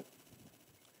leg moment.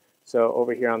 So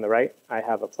over here on the right, I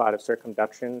have a plot of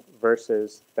circumduction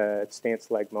versus the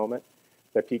stance leg moment,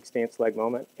 the peak stance leg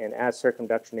moment. And as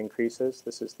circumduction increases,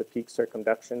 this is the peak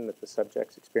circumduction that the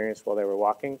subjects experienced while they were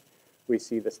walking. We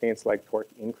see the stance leg torque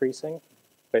increasing,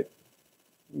 but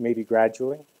maybe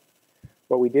gradually.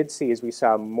 What we did see is we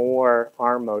saw more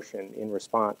arm motion in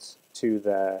response to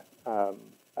the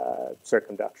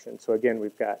circumduction. So again,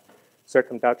 we've got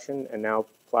circumduction and now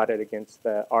plotted against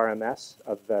the RMS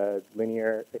of the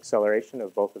linear acceleration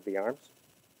of both of the arms.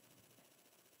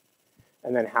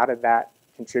 And then how did that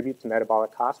contribute to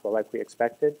metabolic cost? Well, like we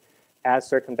expected, as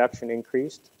circumduction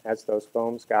increased, as those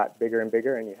foams got bigger and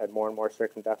bigger and you had more and more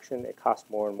circumduction, it cost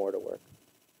more and more to work.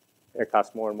 It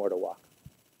cost more and more to walk.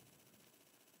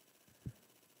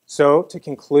 So to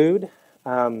conclude,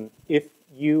 if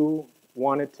you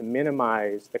wanted to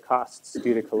minimize the costs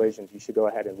due to collisions, you should go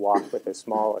ahead and walk with as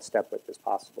small a step width as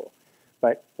possible.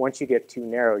 But once you get too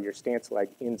narrow, your stance leg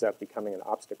ends up becoming an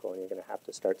obstacle and you're going to have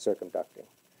to start circumducting.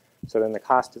 So then the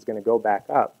cost is going to go back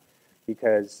up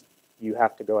because you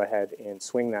have to go ahead and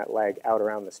swing that leg out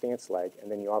around the stance leg, and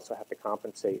then you also have to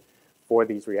compensate for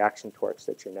these reaction torques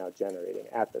that you're now generating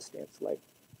at the stance leg.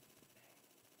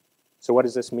 So what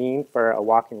does this mean for a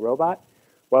walking robot?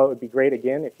 Well, it would be great,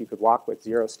 again, if you could walk with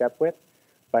 0 step width,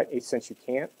 but since you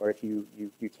can't, or if you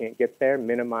can't get there,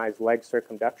 minimize leg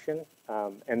circumduction,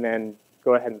 and then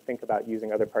go ahead and think about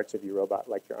using other parts of your robot,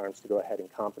 like your arms, to go ahead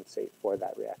and compensate for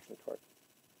that reaction torque.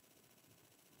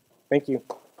 Thank you.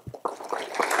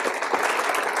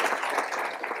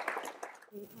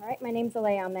 All right, my name's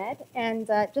Alaa Ahmed, and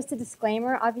just a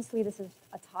disclaimer, obviously this is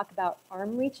a talk about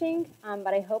arm reaching,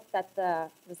 but I hope that the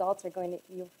results are going to,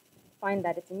 you'll find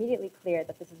that it's immediately clear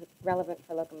that this is relevant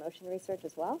for locomotion research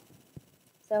as well.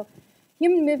 So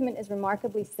human movement is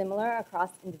remarkably similar across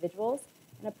individuals,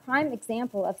 and a prime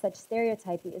example of such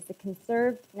stereotypy is the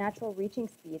conserved natural reaching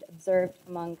speed observed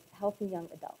among healthy young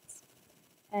adults.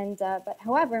 And, but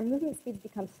however, movement speeds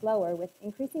become slower with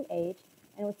increasing age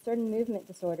and with certain movement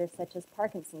disorders such as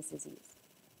Parkinson's disease.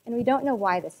 And we don't know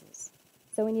why this is.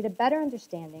 So we need a better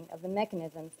understanding of the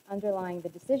mechanisms underlying the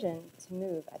decision to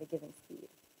move at a given speed.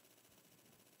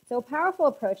 So a powerful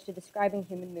approach to describing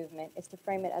human movement is to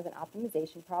frame it as an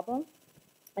optimization problem.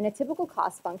 And a typical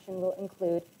cost function will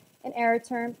include an error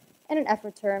term and an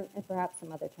effort term and perhaps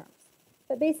some other terms.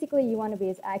 But basically you want to be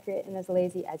as accurate and as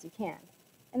lazy as you can.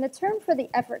 And the term for the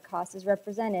effort cost is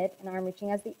represented in arm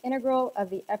reaching as the integral of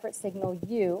the effort signal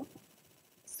u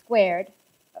squared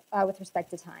with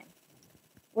respect to time,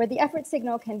 where the effort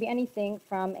signal can be anything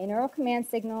from a neural command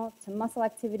signal to muscle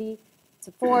activity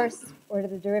to force or to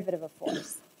the derivative of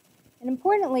force. And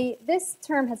importantly, this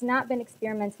term has not been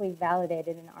experimentally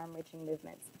validated in arm reaching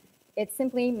movements. It's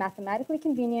simply mathematically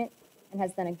convenient and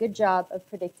has done a good job of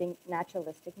predicting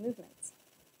naturalistic movements.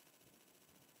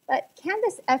 But can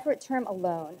this effort term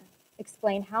alone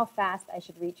explain how fast I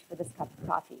should reach for this cup of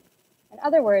coffee? In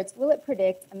other words, will it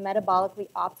predict a metabolically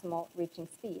optimal reaching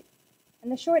speed?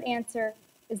 And the short answer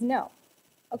is no.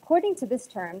 According to this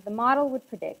term, the model would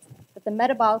predict that the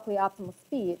metabolically optimal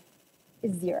speed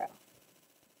is 0.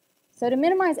 So to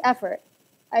minimize effort,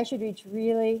 I should reach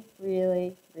really,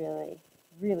 really, really,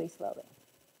 really slowly.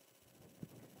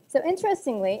 So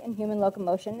interestingly, in human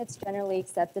locomotion, it's generally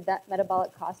accepted that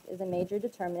metabolic cost is a major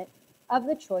determinant of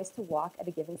the choice to walk at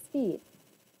a given speed.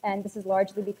 And this is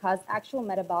largely because actual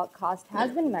metabolic cost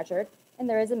has been measured and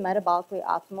there is a metabolically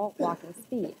optimal walking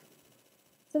speed.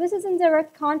 So this is in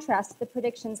direct contrast to the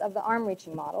predictions of the arm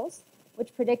reaching models,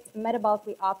 which predict a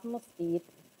metabolically optimal speed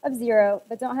of 0,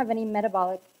 but don't have any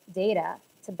metabolic data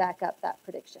to back up that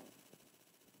prediction.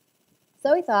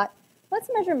 So we thought, let's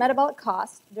measure metabolic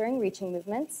cost during reaching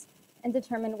movements and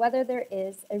determine whether there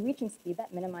is a reaching speed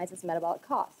that minimizes metabolic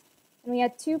cost. And we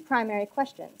had two primary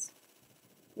questions.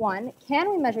 One, can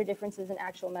we measure differences in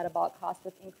actual metabolic cost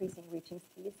with increasing reaching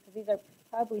speeds? Because these are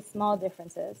probably small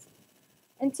differences.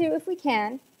 And two, if we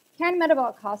can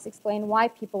metabolic cost explain why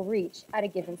people reach at a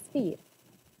given speed?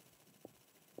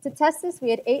 To test this,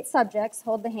 we had 8 subjects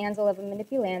hold the handle of a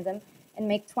manipulandum and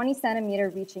make 20-centimeter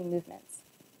reaching movements.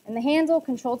 And the handle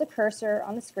controlled a cursor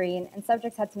on the screen, and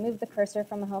subjects had to move the cursor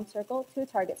from a home circle to a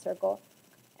target circle.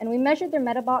 And we measured their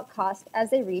metabolic cost as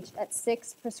they reached at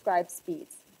 6 prescribed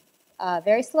speeds.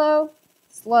 Very slow,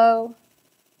 slow,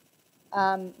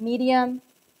 medium,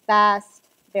 fast,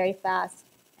 very fast,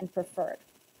 and preferred.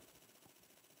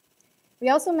 We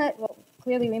also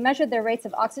we measured their rates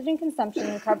of oxygen consumption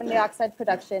and carbon dioxide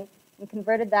production and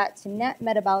converted that to net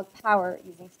metabolic power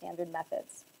using standard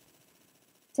methods.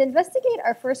 To investigate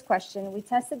our first question, we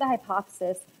tested the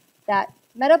hypothesis that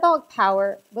metabolic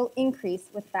power will increase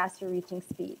with faster reaching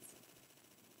speeds.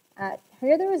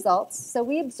 Here are the results. So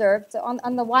we observed,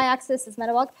 on the y-axis is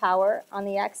metabolic power, on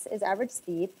the x is average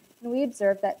speed, and we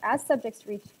observed that as subjects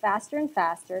reached faster and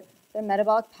faster, their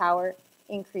metabolic power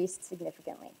increased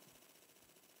significantly.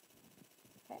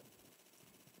 Okay.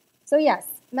 So yes,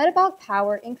 metabolic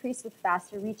power increased with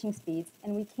faster reaching speeds,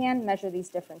 and we can measure these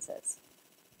differences.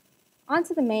 On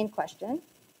to the main question,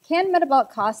 can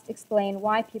metabolic cost explain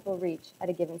why people reach at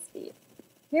a given speed?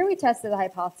 Here we tested the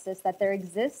hypothesis that there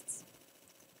exists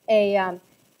an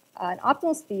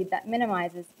optimal speed that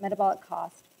minimizes metabolic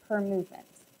cost per movement.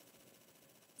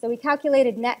 So we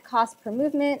calculated net cost per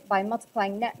movement by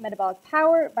multiplying net metabolic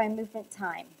power by movement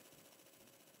time.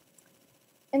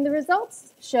 And the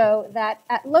results show that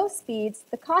at low speeds,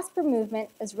 the cost per movement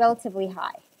is relatively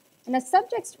high. And as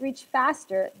subjects reach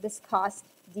faster, this cost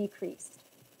decreased.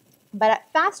 But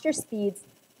at faster speeds,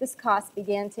 this cost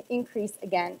began to increase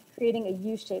again, creating a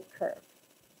U-shaped curve.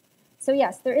 So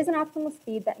yes, there is an optimal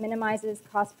speed that minimizes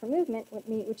cost per movement,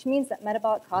 which means that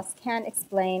metabolic costs can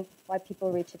explain why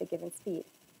people reach at a given speed.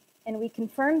 And we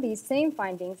confirmed these same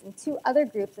findings in 2 other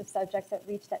groups of subjects that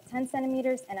reached at 10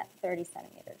 centimeters and at 30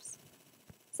 centimeters.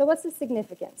 So what's the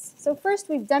significance? So first,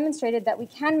 we've demonstrated that we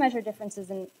can measure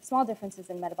small differences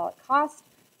in metabolic cost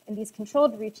in these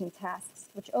controlled reaching tasks,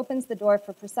 which opens the door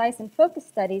for precise and focused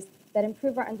studies that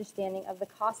improve our understanding of the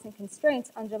costs and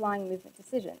constraints underlying movement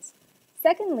decisions.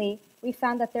 Secondly, we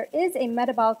found that there is a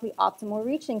metabolically optimal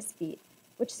reaching speed,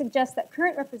 which suggests that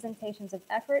current representations of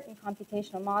effort in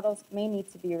computational models may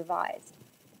need to be revised.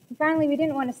 And finally, I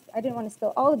didn't want to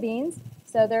spill all the beans,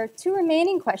 so there are two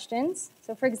remaining questions.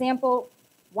 So for example,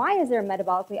 why is there a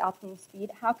metabolically optimal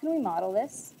speed? How can we model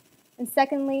this? And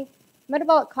secondly,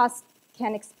 metabolic costs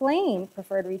can explain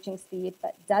preferred reaching speed,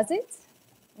 but does it?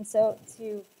 And so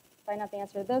to find out the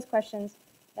answer to those questions,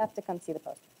 you have to come see the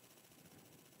poster.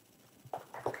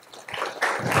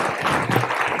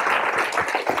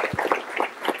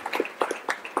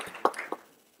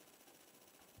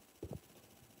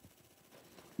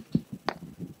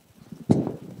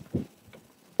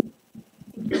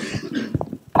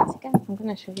 I'm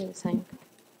going to show you the sign.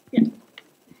 Yeah.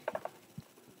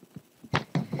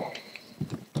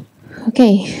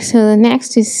 Okay, so the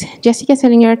next is Jessica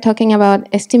Selinger talking about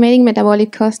estimating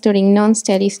metabolic cost during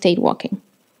non-steady state walking.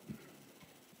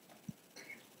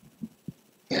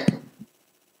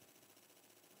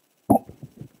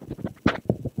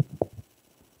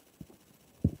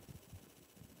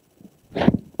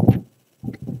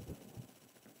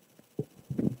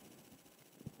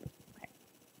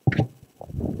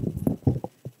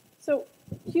 So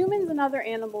humans and other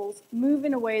animals move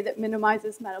in a way that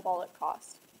minimizes metabolic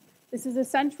cost. This is a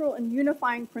central and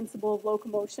unifying principle of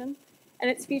locomotion, and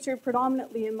it's featured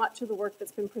predominantly in much of the work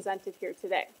that's been presented here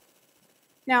today.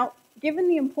 Now, given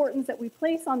the importance that we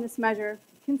place on this measure,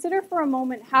 consider for a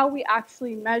moment how we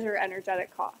actually measure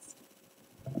energetic cost.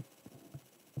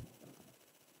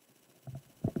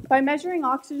 By measuring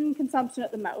oxygen consumption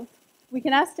at the mouth, we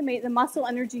can estimate the muscle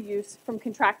energy use from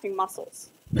contracting muscles.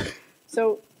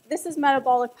 So this is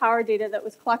metabolic power data that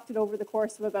was collected over the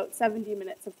course of about 70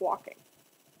 minutes of walking.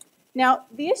 Now,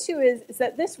 the issue is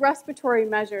that this respiratory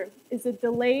measure is a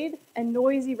delayed and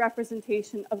noisy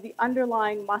representation of the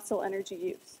underlying muscle energy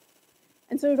use.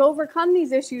 And so to overcome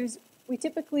these issues, we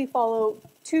typically follow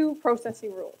two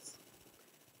processing rules.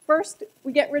 First,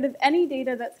 we get rid of any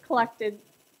data that's collected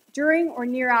during or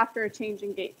near after a change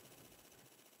in gait.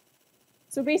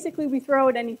 So basically, we throw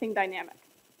out anything dynamic.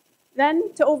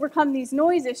 Then, to overcome these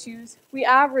noise issues, we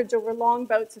average over long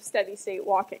bouts of steady state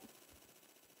walking.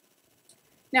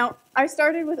 Now, I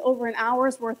started with over an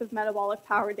hour's worth of metabolic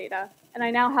power data, and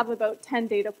I now have about 10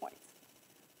 data points.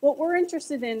 What we're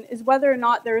interested in is whether or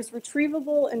not there is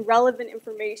retrievable and relevant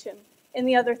information in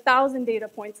the other 1,000 data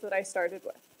points that I started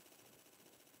with.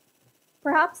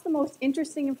 Perhaps the most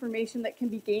interesting information that can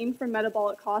be gained from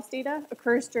metabolic cost data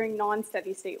occurs during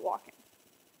non-steady state walking.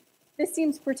 This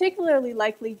seems particularly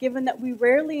likely given that we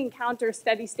rarely encounter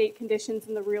steady state conditions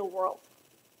in the real world.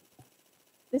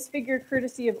 This figure,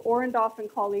 courtesy of Orendorff and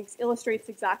colleagues, illustrates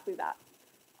exactly that.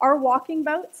 Our walking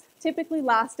bouts typically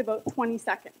last about 20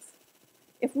 seconds.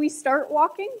 If we start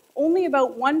walking, only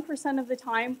about 1% of the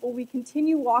time will we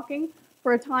continue walking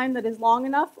for a time that is long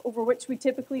enough over which we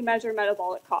typically measure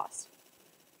metabolic cost.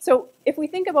 So if we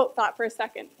think about that for a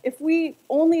second, if we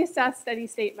only assess steady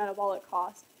state metabolic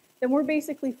cost, then we're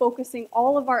basically focusing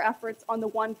all of our efforts on the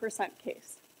 1%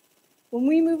 case. When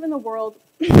we move in the world,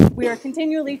 we are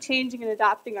continually changing and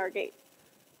adapting our gait.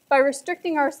 By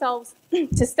restricting ourselves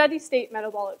to steady state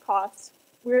metabolic costs,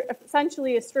 we're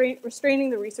essentially restraining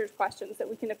the research questions that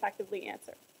we can effectively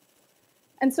answer.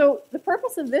 And so the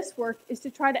purpose of this work is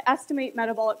to try to estimate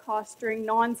metabolic costs during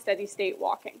non-steady state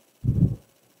walking.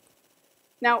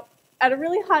 Now, at a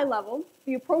really high level,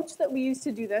 the approach that we use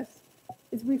to do this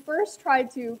is we first try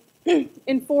to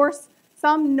enforce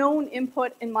some known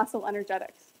input in muscle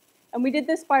energetics. And we did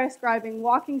this by ascribing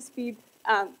walking speed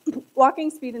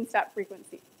and step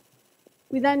frequency.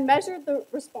 We then measured the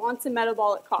response in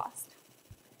metabolic cost.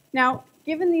 Now,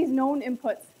 given these known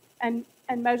inputs and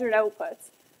measured outputs,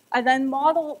 I then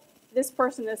model this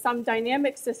person as some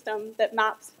dynamic system that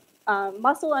maps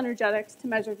muscle energetics to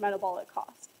measured metabolic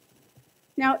cost.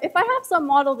 Now, if I have some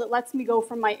model that lets me go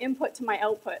from my input to my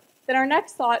output, then our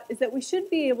next thought is that we should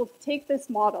be able to take this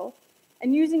model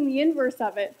and using the inverse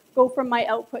of it, go from my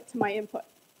output to my input.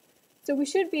 So we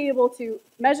should be able to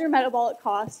measure metabolic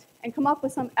cost and come up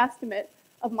with some estimate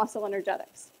of muscle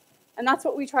energetics. And that's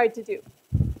what we tried to do.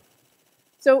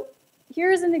 So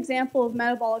here's an example of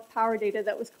metabolic power data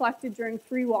that was collected during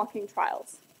 3 walking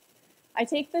trials. I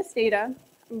take this data,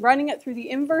 I'm running it through the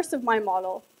inverse of my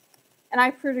model, and I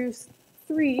produce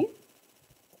 3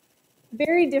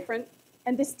 very different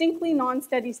and distinctly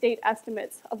non-steady state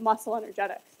estimates of muscle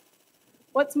energetics.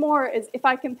 What's more is if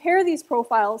I compare these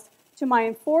profiles to my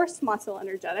enforced muscle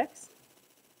energetics,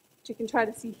 which you can try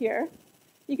to see here,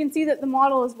 you can see that the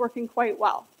model is working quite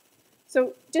well.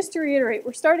 So just to reiterate,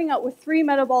 we're starting out with 3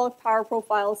 metabolic power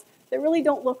profiles that really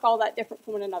don't look all that different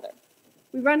from one another.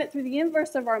 We run it through the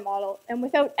inverse of our model, and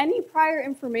without any prior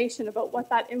information about what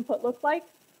that input looked like,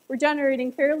 we're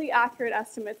generating fairly accurate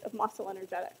estimates of muscle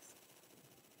energetics.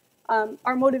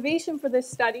 Our motivation for this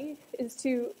study is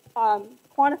to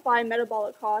quantify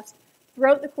metabolic cost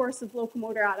throughout the course of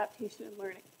locomotor adaptation and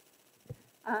learning.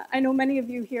 I know many of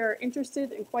you here are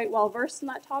interested and quite well versed in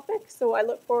that topic, so I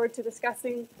look forward to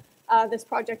discussing this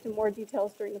project in more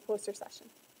details during the poster session.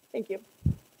 Thank you.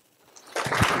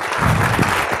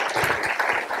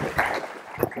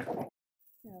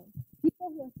 So, people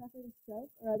who have suffered a stroke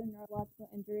or other neurological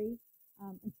injury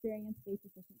experience gait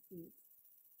deficiencies.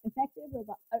 Effective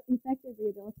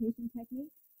rehabilitation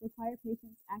techniques require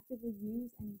patients actively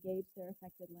use and engage their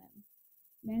affected limb.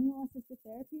 Manual assisted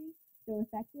therapy, though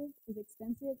effective, is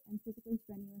expensive and physically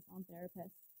strenuous on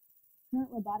therapists.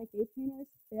 Current robotic gait trainers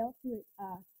fail to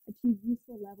achieve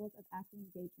useful levels of active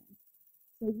engagement.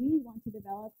 So we want to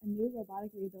develop a new robotic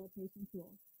rehabilitation tool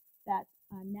that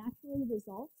naturally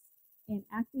results in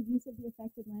active use of the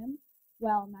affected limb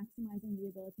while maximizing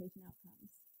rehabilitation outcomes.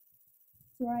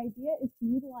 So our idea is to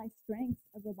utilize strengths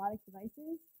of robotic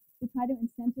devices to try to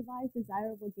incentivize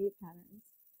desirable gait patterns.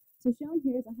 So shown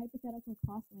here is a hypothetical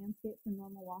cost landscape for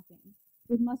normal walking,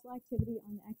 with muscle activity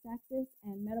on the x-axis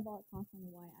and metabolic cost on the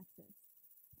y-axis.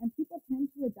 And people tend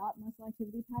to adopt muscle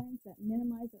activity patterns that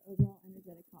minimize their overall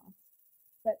energetic cost.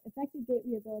 But effective gait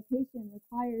rehabilitation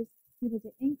requires people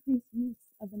to increase use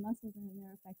of the muscles in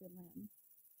their affected limb.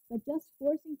 But just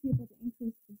forcing people to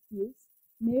increase this use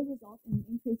may result in an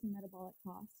increase in metabolic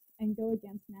costs and go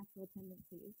against natural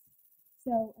tendencies.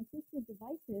 So assistive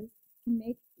devices can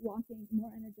make walking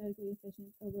more energetically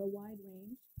efficient over a wide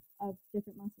range of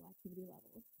different muscle activity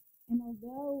levels. And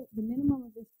although the minimum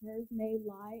of this curve may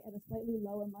lie at a slightly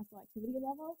lower muscle activity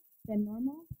level than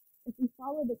normal, if we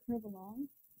follow the curve along,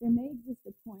 there may exist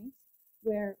a point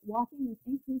where walking with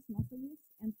increased muscle use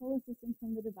and full assistance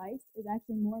from the device is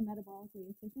actually more metabolically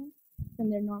efficient than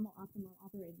their normal optimal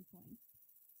operating point.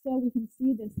 So we can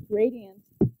see this gradient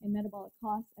in metabolic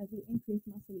costs as we increase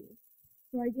muscle use.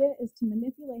 So our idea is to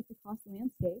manipulate the cost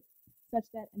landscape such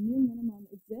that a new minimum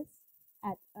exists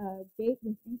at a gait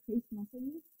with increased muscle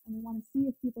use, and we want to see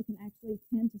if people can actually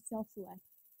tend to self-select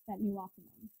that new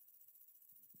optimum.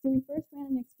 So we first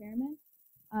ran an experiment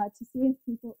to see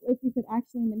if we could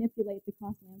actually manipulate the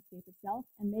cost landscape itself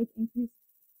and make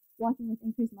walking with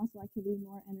increased muscle activity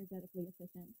more energetically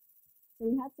efficient. So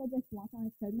we had subjects walk on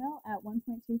a treadmill at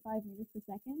 1.25 meters per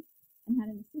second and had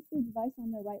an assistive device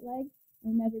on their right leg,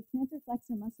 and we measured plantar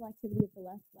flexor muscle activity of the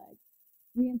left leg.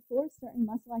 We enforced certain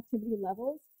muscle activity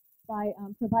levels by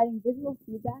providing visual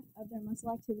feedback of their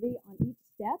muscle activity on each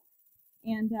step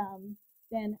and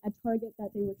then a target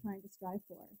that they were trying to strive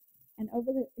for. And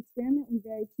over the experiment, we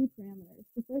varied two parameters.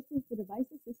 The first was the device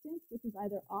assistance, which was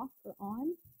either off or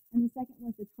on, and the second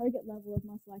was the target level of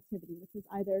muscle activity, which was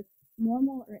either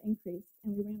normal or increased,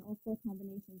 and we ran all four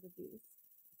combinations of these.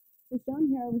 So shown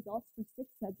here are results for 6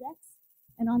 subjects,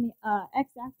 and on the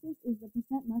x-axis is the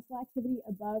percent muscle activity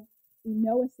above the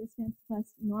no assistance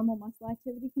plus normal muscle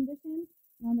activity condition,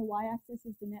 and on the y-axis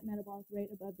is the net metabolic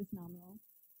rate above this nominal.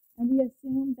 And we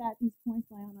assume that these points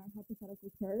lie on our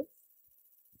hypothetical curves.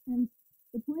 And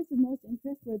the points of most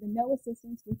interest were the no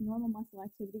assistance with normal muscle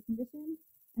activity condition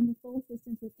and the full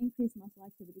assistance with increased muscle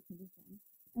activity condition.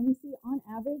 And we see on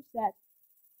average that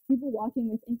people walking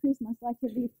with increased muscle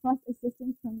activity plus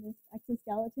assistance from this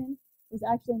exoskeleton was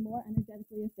actually more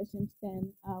energetically efficient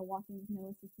than walking with no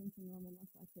assistance and normal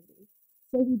muscle activity.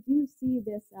 So we do see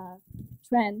this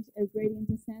trend of gradient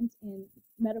descent in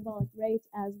metabolic rate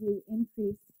as we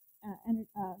increase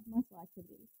muscle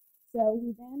activity. So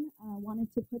we then wanted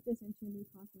to put this into a new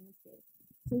cost landscape.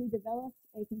 So we developed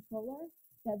a controller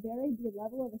that varied the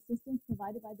level of assistance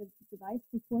provided by the device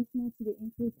proportional to the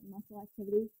increase in muscle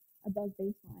activity above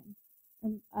baseline.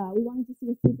 And we wanted to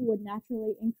see if people would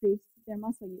naturally increase their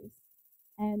muscle use.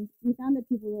 And we found that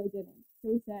people really didn't.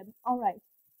 So we said, all right,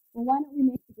 well, why don't we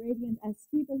make the gradient as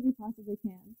steep as we possibly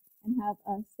can and have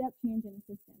a step change in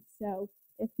assistance. So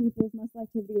if people's muscle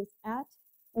activity was at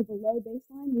or below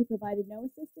baseline, we provided no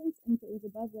assistance, and if it was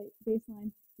above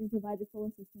baseline, we provided full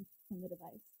assistance from the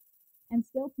device. And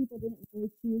still, people didn't really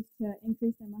choose to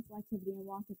increase their muscle activity and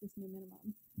walk at this new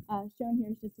minimum. Shown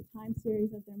here is just a time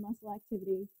series of their muscle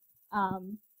activity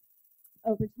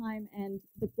over time, and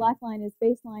the black line is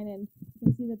baseline, and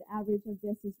you can see that the average of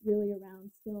this is really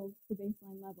around still the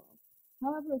baseline level.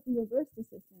 However, if we reversed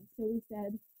assistance, so we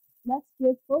said, let's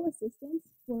give full assistance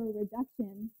for a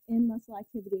reduction in muscle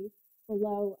activity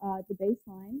below the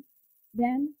baseline,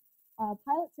 then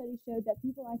pilot studies showed that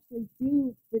people actually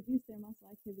do reduce their muscle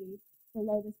activity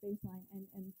below this baseline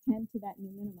and tend to that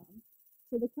new minimum.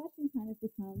 So the question kind of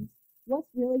becomes, what's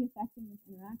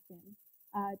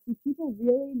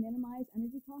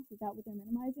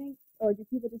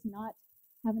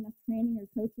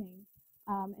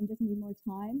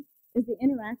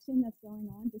interaction that's going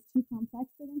on just too complex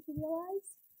for them to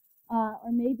realize.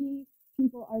 Or maybe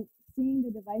people are seeing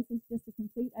the device as just a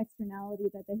complete externality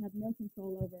that they have no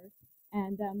control over,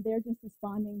 and they're just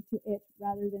responding to it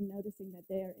rather than noticing that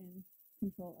they are in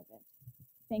control of it.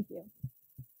 Thank you.